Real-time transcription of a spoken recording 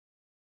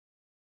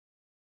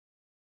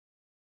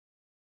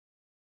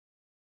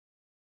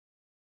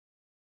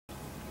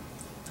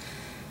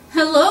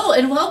Hello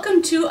and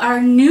welcome to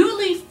our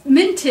newly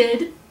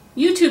minted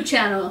YouTube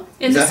channel.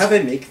 Is that how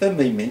they make them?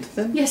 They mint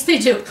them? Yes, they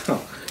do.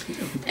 Oh.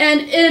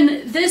 And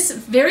in this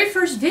very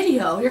first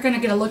video, you're going to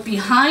get a look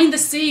behind the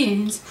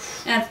scenes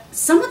at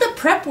some of the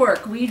prep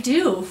work we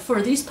do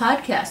for these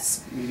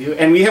podcasts.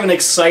 And we have an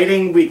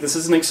exciting week. This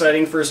is an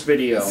exciting first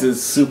video. This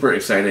is super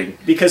exciting.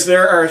 Because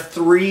there are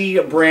 3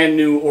 brand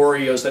new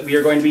Oreos that we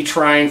are going to be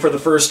trying for the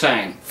first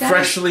time.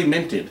 Freshly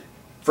minted.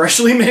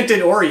 Freshly minted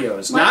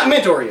Oreos, not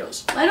mint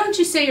Oreos. Why don't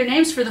you say your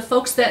names for the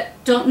folks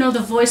that don't know the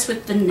voice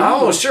with the name?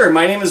 Oh, sure.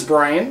 My name is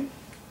Brian.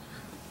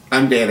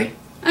 I'm Danny.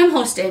 I'm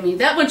host Amy.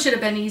 That one should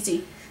have been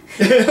easy.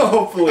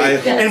 Hopefully.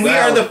 And we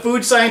Well. are the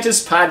Food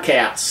Scientist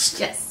Podcast.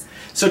 Yes.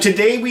 So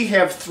today we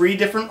have 3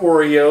 different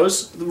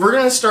Oreos. We're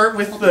going to start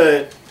with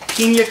the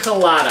Pina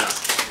Colada,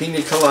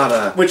 Pina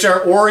Colada. which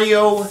are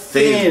Oreo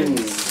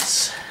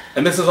Thins.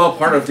 And this is all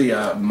part of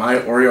the My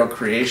Oreo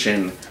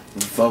Creation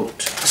vote.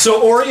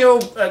 So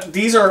Oreo,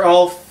 these are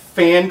all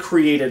fan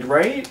created,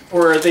 right?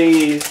 Or are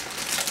they,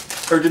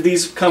 or did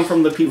these come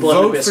from the people at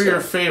Vote Nabisco? for your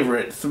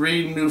favorite.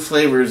 3 new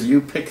flavors. You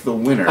pick the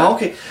winner. Oh,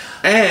 okay.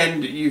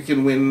 And you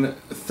can win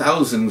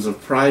thousands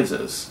of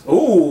prizes.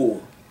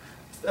 Ooh.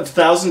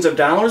 Thousands of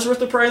dollars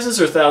worth of prizes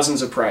or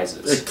thousands of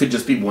prizes? It could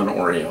just be one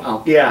Oreo.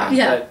 Oh, yeah.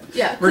 Yeah.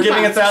 Yeah. We're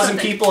giving Coupons or 1,000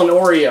 something. people an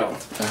Oreo.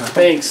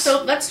 Thanks.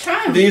 So let's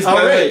try them. These, by All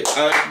the way,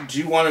 right. do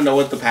you want to know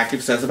what the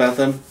package says about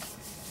them?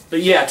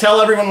 But yeah, tell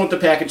everyone what the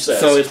package says.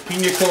 So it's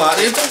Pina Colada.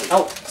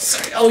 Oh,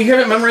 sorry. Oh, you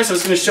haven't memorized? I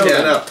was going to show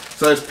Yeah, them. no.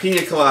 So it's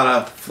Pina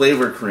Colada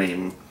flavor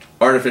cream,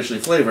 artificially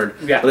flavored.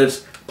 Yeah. But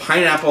it's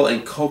pineapple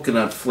and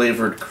coconut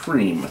flavored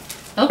cream,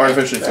 Okay.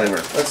 artificially flavored.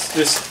 Let's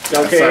just...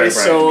 Yeah, Okay, sorry, Brian.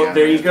 so Yeah.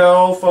 there you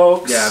go,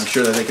 folks. Yeah, I'm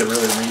sure that they could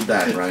really read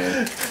that,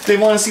 Brian. They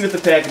want to see what the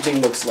packaging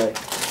looks like.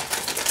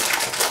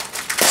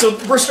 So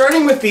we're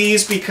starting with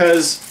these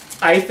because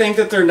I think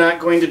that they're not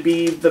going to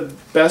be the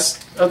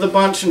best of the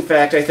bunch. In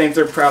fact, I think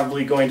they're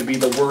probably going to be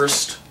the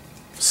worst.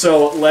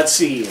 So let's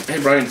see.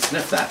 Hey, Brian,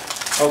 sniff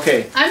that.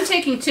 Okay. I'm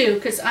taking 2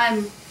 because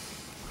I'm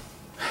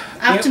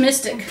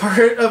optimistic.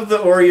 Part of the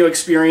Oreo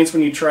experience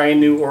when you try a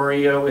new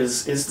Oreo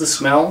is the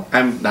smell.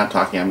 I'm not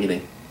talking, I'm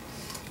eating.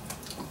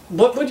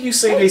 What would you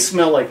say they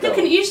smell like, You though?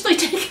 can easily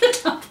take the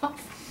top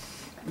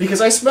off. Because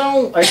I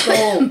smell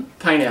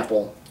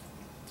pineapple.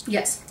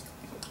 Yes.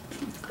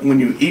 When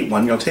you eat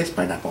one, you'll taste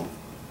pineapple.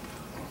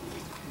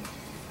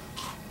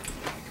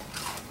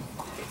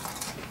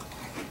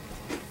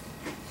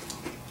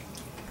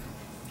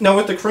 Now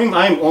with the cream,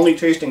 I'm only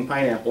tasting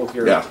pineapple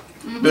here. Yeah.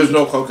 There's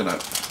no coconut.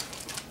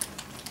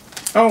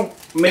 Oh,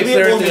 Maybe it's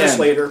there it will at be the this end.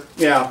 later.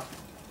 Yeah.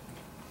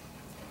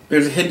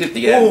 There's a hint at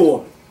the end.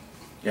 Ooh.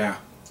 Yeah.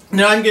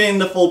 Now I'm getting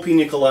the full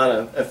pina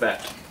colada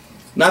effect.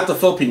 Not the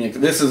full pina.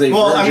 This is a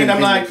Well, virgin I mean, I'm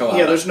pina not. colada.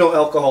 Yeah, there's no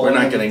alcohol. We're in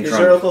not it. getting Is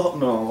drunk. there alcohol?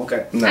 No.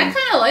 Okay. No. I kind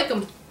of like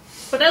them,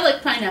 but I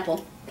like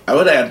pineapple. I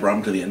would add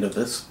rum to the end of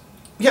this.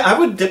 Yeah, I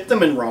would dip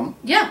them in rum.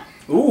 Yeah.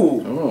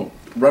 Ooh. Oh,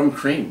 rum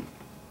cream.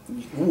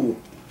 Ooh.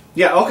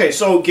 Yeah. Okay.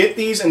 So get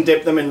these and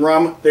dip them in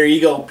rum. There you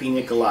go,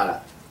 pina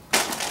colada.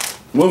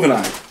 Moving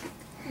on.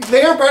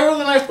 They are better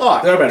than I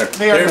thought. They're better.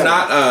 They are They're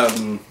better.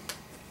 not.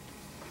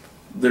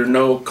 There are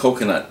no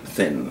coconut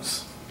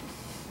thins,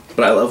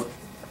 but I love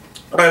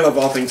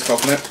all things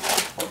coconut.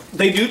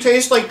 They do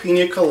taste like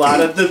pina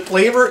colada. The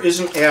flavor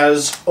isn't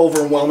as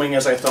overwhelming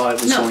as I thought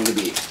it was No. going to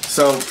be.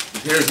 So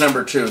here's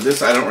number 2.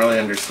 This I don't really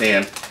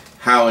understand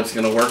how it's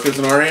going to work as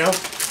an Oreo.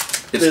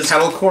 It's This-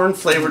 kettle corn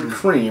flavored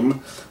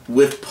cream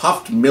with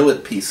puffed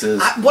millet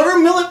pieces. What are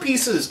millet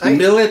pieces?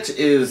 Millet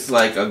is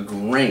like a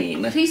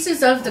grain.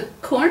 Pieces of the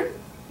corn?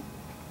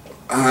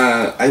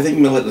 I think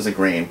millet is a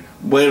grain.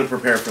 Way to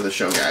prepare for the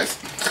show, guys.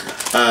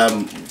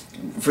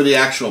 For the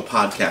actual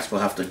podcast,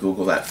 we'll have to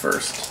Google that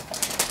first.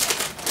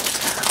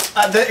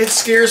 It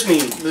scares me.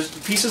 The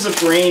pieces of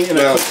grain in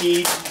Well, a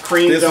cookie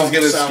cream This don't is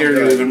going to sound scare you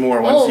good. even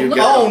more once you look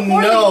get. how Oh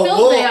poorly no!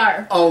 filled they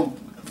are. Oh,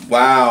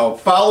 Wow!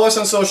 follow us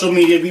on social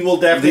media. We will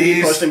definitely be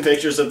These- posting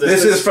pictures of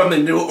this. This is from the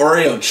new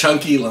Oreo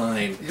Chunky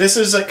line. This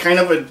is a kind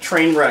of a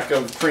train wreck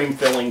of cream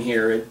filling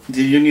here.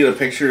 Do you need a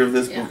picture of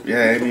this? Yeah.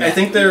 I mean, I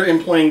think they're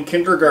employing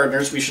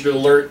kindergartners. We should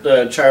alert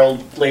the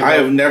child labor I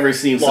have never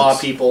seen law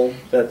such. people.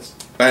 That's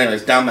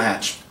Anyways, down the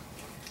hatch.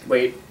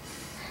 wait,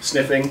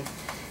 sniffing,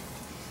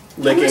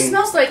 Oh, licking. it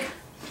smells like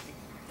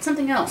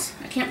something else.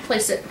 I can't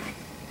place it.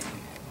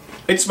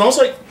 It smells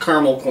like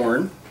caramel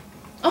corn.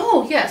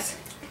 Oh, yes.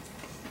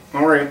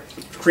 All right,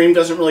 cream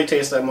doesn't really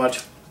taste that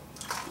much.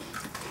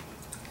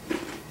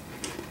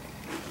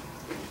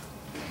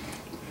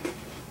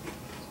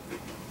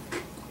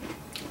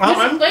 There's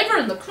I'm- flavor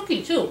in the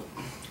cookie, too.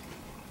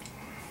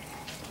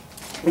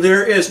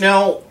 There is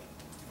now.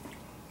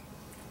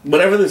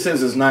 Whatever this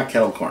is not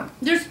kettle corn.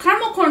 There's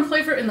caramel corn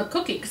flavor in the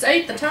cookie, because I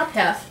ate the top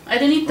half. I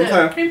didn't eat the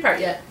Okay. cream part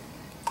yet.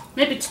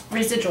 Maybe it's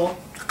residual.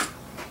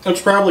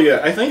 That's probably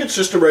it. I think it's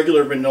just a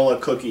regular vanilla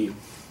cookie.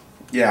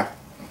 Yeah.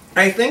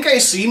 I think I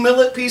see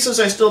millet pieces.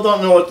 I still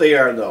don't know what they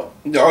are, though.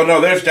 Oh no,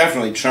 there's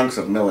definitely chunks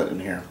of millet in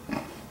here.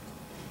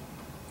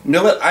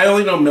 Millet. I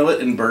only know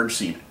millet and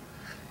birdseed.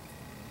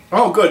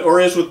 Oh, good.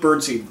 Oreos with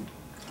birdseed.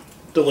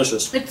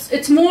 delicious.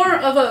 It's more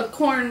of a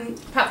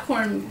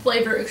popcorn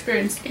flavor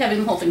experience having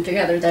the whole thing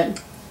together than.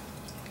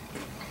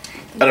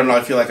 I don't know.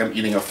 I feel like I'm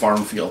eating a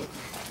farm field.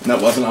 And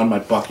that wasn't on my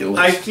bucket list.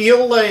 I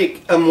feel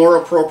like a more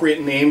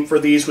appropriate name for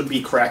these would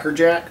be Cracker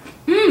Jack.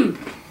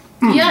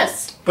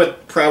 Yes.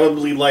 But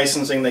probably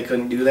licensing, they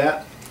couldn't do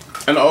that.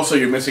 And also,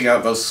 you're missing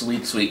out those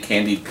sweet, sweet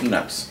candied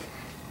peanuts.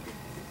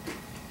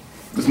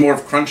 There's more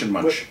of Crunch and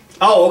Munch.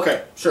 Oh,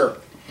 okay, sure.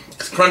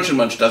 Because Crunch and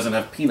Munch doesn't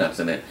have peanuts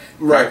in it.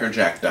 Right. Cracker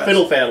Jack does.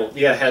 Fiddle Faddle,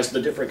 yeah, has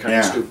the different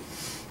kinds Yeah. too.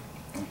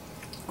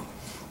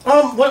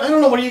 I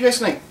don't know. What do you guys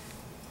think?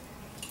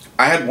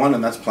 I had one,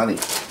 and that's plenty.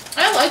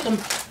 I like them.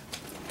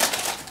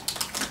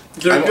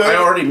 They're good. I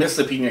already missed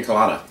the pina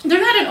colada.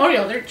 They're not an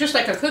Oreo. They're just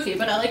like a cookie,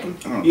 but I like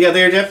them. Yeah,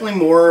 they're definitely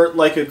more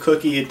like a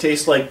cookie. It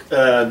tastes like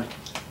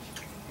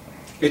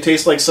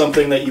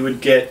something that you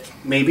would get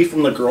maybe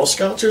from the Girl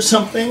Scouts or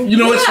something. You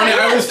know what's funny?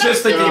 Yeah, I was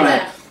just thinking yeah.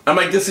 that. I'm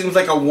like, this seems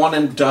like a one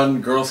and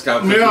done Girl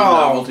Scout cookie Yeah.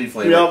 novelty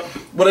flavor. Yep.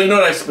 What I know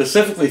what I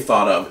specifically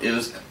thought of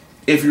is,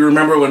 if you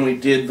remember when we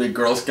did the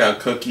Girl Scout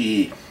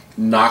cookie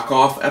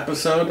knockoff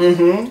episode,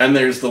 and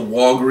there's the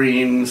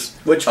Walgreens,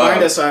 Which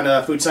find us on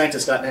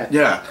foodscientist.net.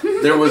 yeah,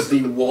 there was the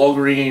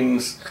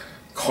Walgreens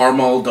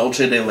caramel dulce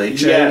de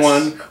leche Yes.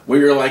 one, where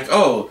you're like,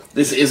 oh,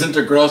 this isn't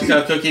a Girl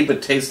Scout cookie,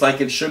 but tastes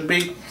like it should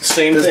be.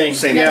 Same This- thing.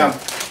 same yeah.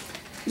 thing.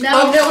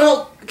 No.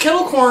 Well,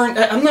 kettle corn.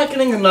 I'm not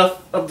getting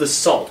enough of the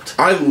salt.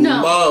 I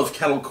No. love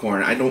kettle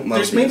corn. I don't love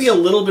There's these. maybe a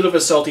little bit of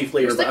a salty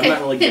flavor, There's but like I'm a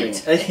not really hint.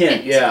 getting it. A hint,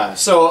 Hint. yeah.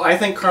 So I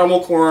think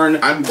caramel corn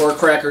or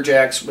Cracker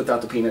Jacks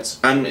without the peanuts.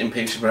 I'm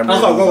impatient, but I'm Oh,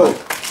 ready to move whoa.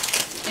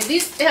 on. And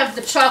these have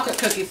the chocolate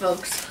cookie,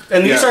 folks.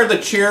 And these Yeah. are the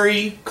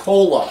cherry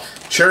cola.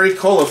 Cherry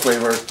cola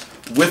flavor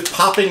with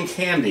popping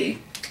candy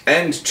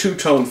and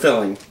two-tone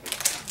filling.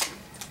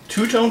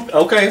 Two-tone?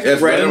 Okay.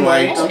 Yes, red and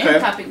white. Oh, Okay.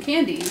 and popping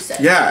candy, you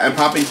said. Yeah, and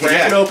popping candy.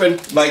 Crack it open.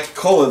 Like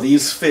cola,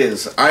 these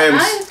fizz. I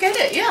get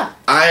it, yeah.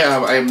 I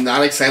am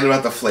not excited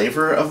about the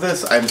flavor of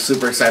this. I'm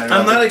super excited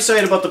about I'm not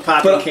excited about the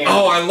popping but, candy.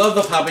 oh, I love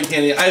the popping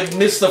candy. I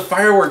miss the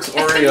fireworks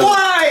Oreos.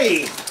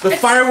 Why? The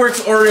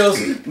fireworks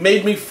Oreos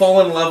made me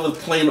fall in love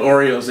with plain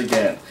Oreos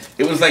again.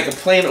 It was like a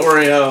plain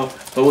Oreo,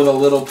 but with a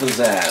little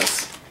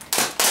pizzazz.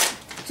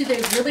 Do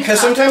they really? Because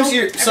pop, sometimes though?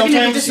 you're- Everything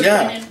sometimes- is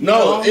Yeah. disappointed.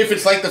 No, if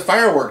it's like the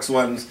fireworks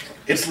ones,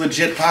 it's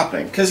legit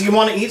popping. Because you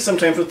want to eat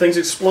sometimes with things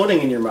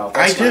exploding in your mouth.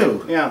 That's I do.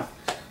 fine. Yeah.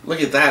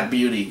 Look at that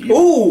beauty. You-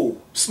 Ooh,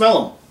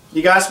 smell them.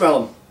 You gotta smell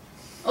them.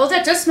 Oh,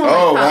 that does smell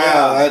Oh, like pop.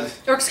 wow. That,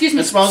 Or excuse me,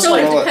 It smells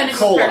soda, like depending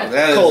cola. on the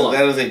that, is, Cola.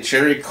 that is a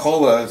cherry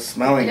cola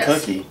smelling Yes.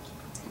 cookie.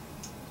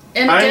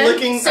 And I'm again,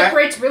 looking at-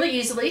 separates really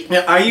easily.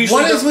 Yeah, I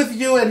usually What is with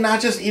you and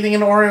not just eating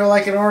an Oreo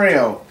like an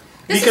Oreo?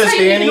 This because is how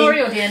you Danny, eat an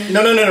Oreo, Danny.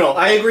 No.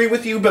 I agree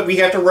with you, but we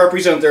have to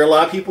represent. There are a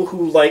lot of people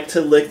who like to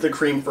lick the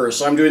cream first,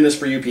 so I'm doing this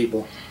for you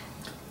people.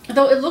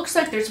 Though it looks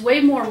like there's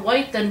way more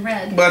white than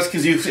red. Well, that's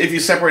because if you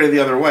separate it the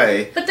other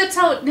way. But that's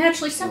how it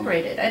naturally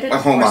separated. I didn't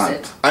Hold force on.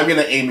 it. I'm going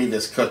to Amy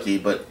this cookie,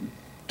 but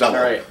double.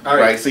 All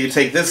right. So you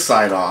take this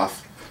side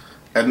off,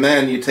 and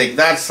then you take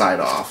that side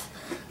off,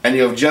 and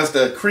you have just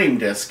a cream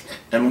disc,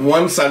 and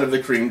one side of the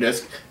cream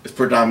disc is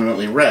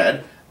predominantly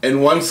red,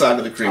 and one side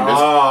of the cream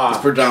disc is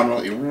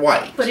predominantly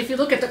white. But if you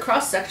look at the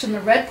cross section,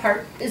 the red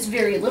part is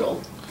very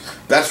little.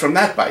 That's from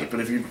that bite, but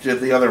if you did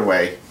the other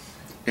way,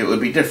 it would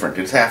be different.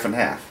 It's half and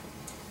half.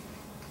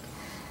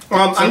 So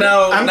now gonna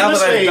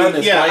that I've done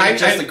this, yeah, do I eat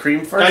just the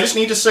cream first? I just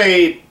need to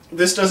say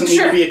this doesn't need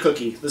Sure. to be a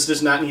cookie. This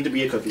does not need to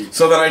be a cookie.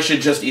 So then I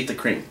should just eat the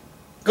cream.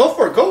 Go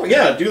for it. Go.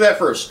 Yeah, do that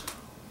first.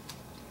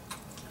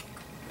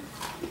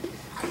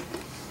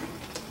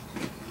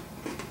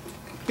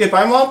 If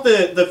I want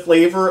the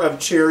flavor of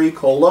cherry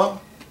cola,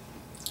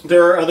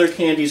 there are other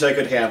candies I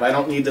could have. I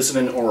don't need this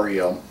in an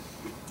Oreo.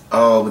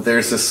 Oh, but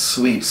there's this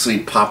sweet,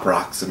 sweet Pop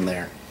Rocks in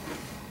there.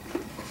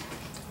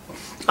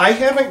 I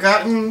haven't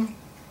gotten.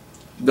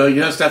 No, you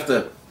just have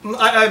to.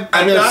 I'm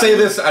I'm gonna say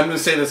this. I'm gonna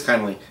say this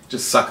kindly.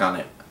 Just suck on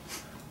it.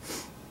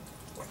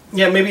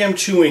 Yeah, maybe I'm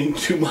chewing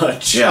too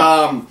much.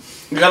 Yeah.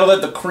 You gotta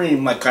let the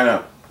cream like kind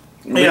of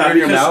linger in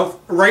your mouth.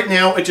 Right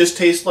now it just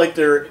tastes like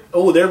they're.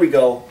 Oh, there we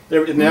go.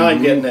 There now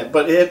I'm getting it.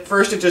 But at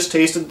first it just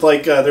tasted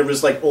like there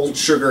was like old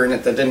sugar in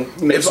it that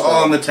didn't mix. It's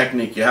all in the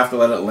technique. You have to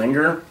let it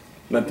linger,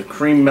 let the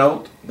cream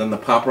melt, then the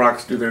Pop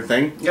Rocks do their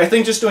thing. I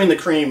think just doing the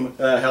cream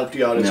helped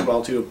you out as Yeah.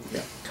 well too.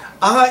 Yeah.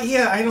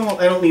 Yeah. I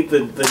don't need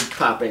the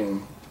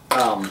popping.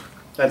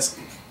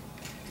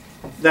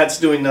 That's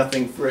doing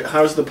nothing for.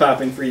 How's the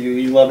popping for you? Are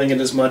you loving it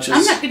as much as?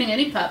 I'm not getting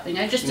any popping.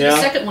 I just did Yeah.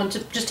 a second one to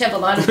just have a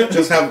lot of it.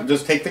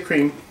 Just take the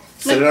cream,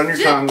 sit it on your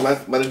tongue,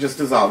 let it just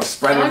dissolve,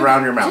 spread it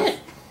around your mouth.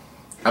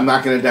 I'm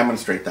not gonna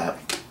demonstrate that,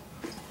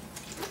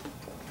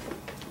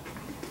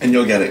 and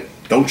you'll get it.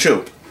 Don't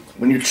chew.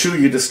 When you chew,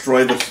 you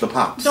destroy the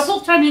pops. The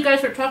whole time you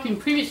guys were talking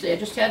previously, I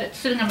just had it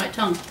sitting on my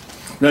tongue.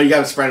 No, you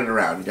gotta spread it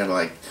around. You gotta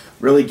like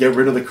really get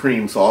rid of the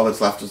cream, so all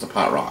that's left is the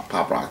Pop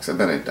Rocks, and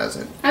then it does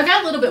it. I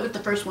got a little bit with the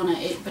first one I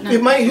ate, but not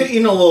It might hit you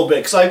in a little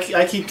bit because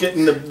I keep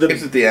getting It's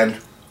the. at the end.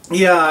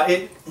 Yeah.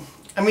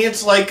 I mean,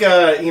 it's like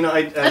I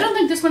don't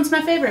think this one's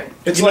my favorite.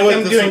 It's You know like what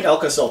I'm this doing is?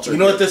 Alka-Seltzer. You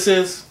know what this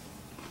is?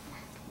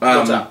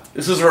 What's up?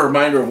 This is a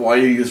reminder of why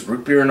you use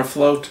root beer in a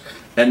float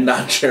and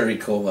not cherry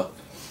cola.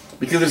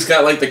 Because it's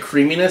got like the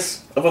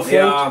creaminess of a float.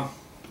 Yeah.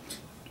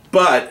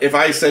 But if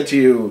I said to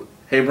you,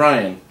 hey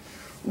Brian,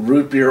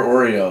 root beer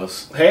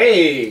Oreos,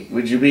 Hey.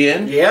 would you be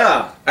in?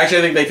 Yeah. Actually,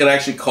 I think they could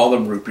actually call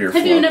them root beer Have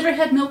float. you never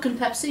had milk and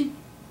Pepsi?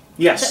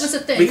 Yes. That was a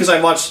thing. Because I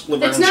watched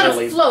Laverne It's and not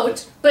Shirley. a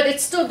float, but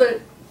it's still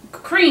the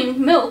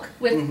cream milk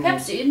with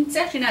Pepsi, and it's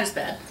actually not as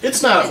bad.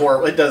 It's not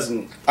horrible. It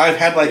doesn't. I've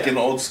had like an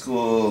old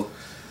school,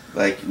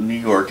 like New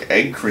York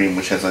egg cream,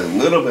 which has a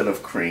little bit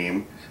of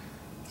cream,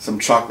 some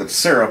chocolate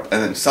syrup,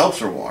 and then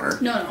seltzer water.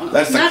 No.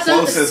 That's the Not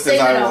closest the as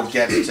I same will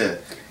get to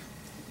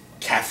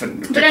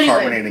caffeine, to But anyway,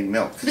 carbonating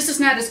milk. This is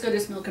not as good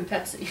as milk and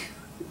Pepsi.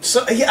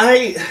 So yeah,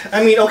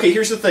 I mean, okay.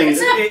 Here's the thing. It's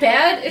not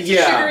bad. It's a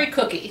yeah. sugary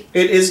cookie.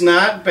 It is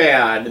not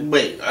bad.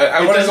 Wait,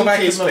 I It want to doesn't go back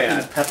to taste milk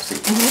bad. and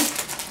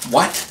Pepsi.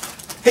 What?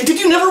 Hey, did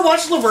you never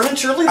watch Laverne and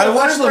Shirley? I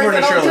watched Laverne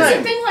and Shirley. Was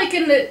it thing like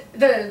in the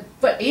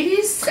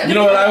 80s? You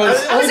know what, I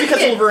was Only a because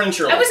kid. of Laverne and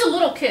Shirley. I was a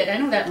little kid. I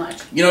know that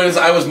much. You know,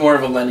 I was more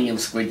of a Lenny and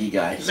Squiggy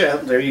guy. Yeah,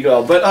 there you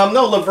go. But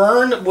no,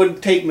 Laverne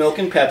would take milk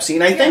and Pepsi,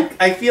 and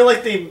I feel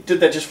like they did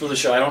that just for the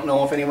show. I don't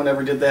know if anyone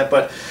ever did that,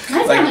 but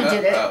My family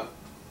did it.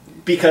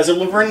 because of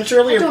Laverne and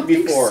Shirley I or don't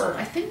before?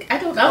 think so. I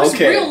don't. I was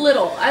Okay. real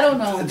little. I don't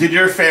know. Did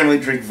your family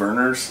drink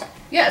Verner's?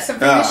 Yes, I'm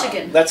from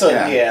Michigan. That's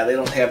Yeah. they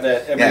don't have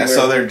that everywhere. Yeah,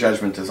 so their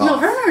judgment is No,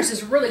 off. Verner's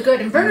is really good,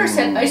 and Verner's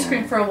had ice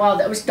cream for a while.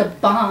 That was the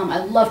bomb.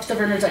 I loved the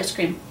Verner's ice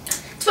cream.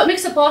 It's what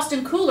makes a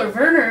Boston cooler.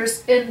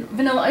 Verner's and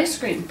vanilla ice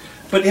cream.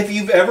 But if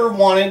you've ever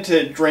wanted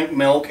to drink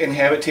milk and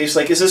have it taste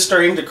like, is this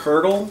starting to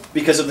curdle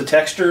because of the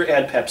texture?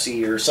 Add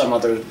Pepsi or some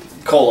other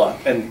cola,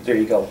 and there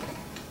you go.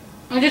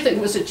 I do think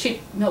it was a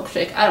cheap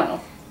milkshake. I don't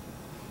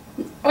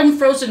know.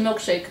 Unfrozen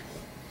milkshake.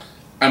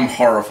 I'm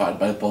horrified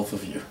by both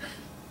of you.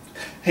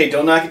 Hey,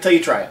 don't knock it till you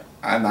try it.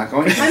 I'm not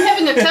going to. I'm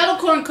having a kettle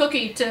corn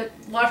cookie to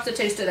watch the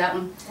taste of that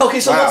one. Okay,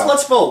 so Wow.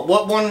 let's vote.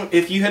 What one?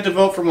 If you had to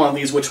vote for one of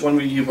these, which one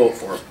would you vote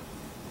for?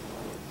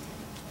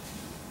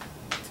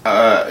 Do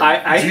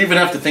you even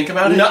have to think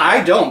about it? No,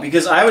 I don't,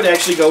 because I would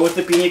actually go with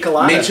the pina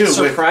colada. Me too.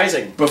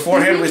 Surprising.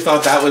 Beforehand, we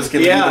thought that was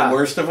going to be Yeah. the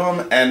worst of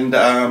them, and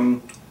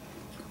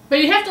But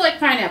you have to like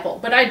pineapple,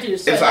 but I do.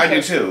 So yes, I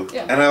do too.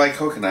 Yeah. And I like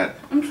coconut.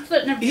 I'm just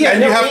letting everybody Yeah, And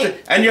no,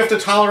 you have to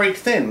tolerate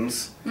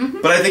thins.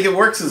 But I think it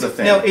works as a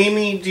thin. Now,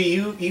 Amy, do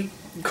you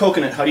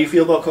coconut? How do you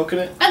feel about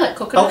coconut? I like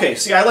coconut. Okay,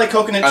 see, I like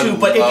coconut I too,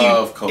 but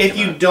love if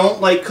you coconut. don't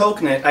like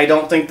coconut, I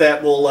don't think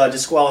that will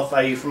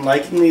disqualify you from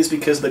liking these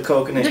because the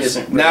coconut There's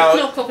isn't. Now-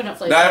 no coconut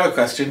flavor. Now I have a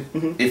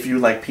question. If you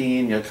like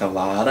pina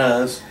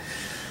coladas,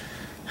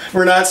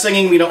 We're not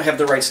singing. We don't have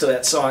the rights to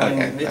that song. Okay,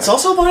 And it's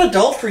also about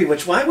adultery,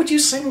 which why would you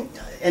sing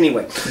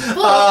anyway?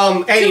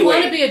 Well,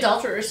 anyway. two wannabe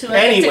adulterers who get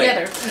Anyway.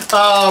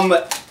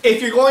 together.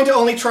 If you're going to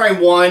only try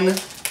one,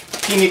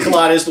 pina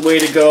colada is the way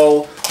to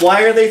go.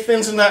 Why are they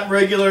thins and not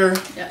regular?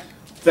 Yeah.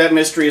 That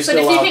mystery is But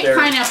still if you out hate there.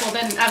 pineapple,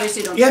 then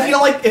obviously don't. Yeah,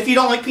 try if you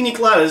don't like pina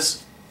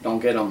coladas, don't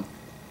get them.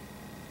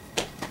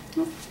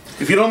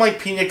 if you don't like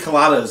pina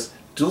coladas,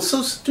 do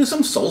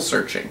some soul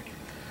searching.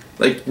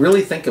 Like,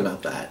 really think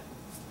about that.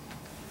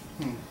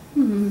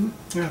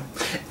 Yeah.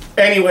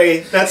 Anyway,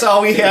 that's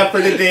all we have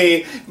for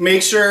today.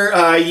 Make sure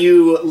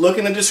you look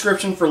in the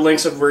description for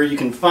links of where you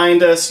can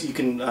find us. You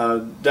can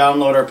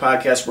download our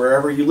podcast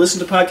wherever you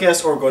listen to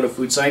podcasts, or go to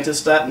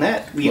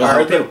foodscientist.net.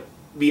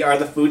 We are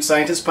the Food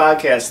Scientist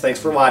Podcast. Thanks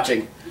for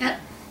watching. Yeah.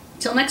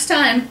 Till next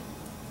time.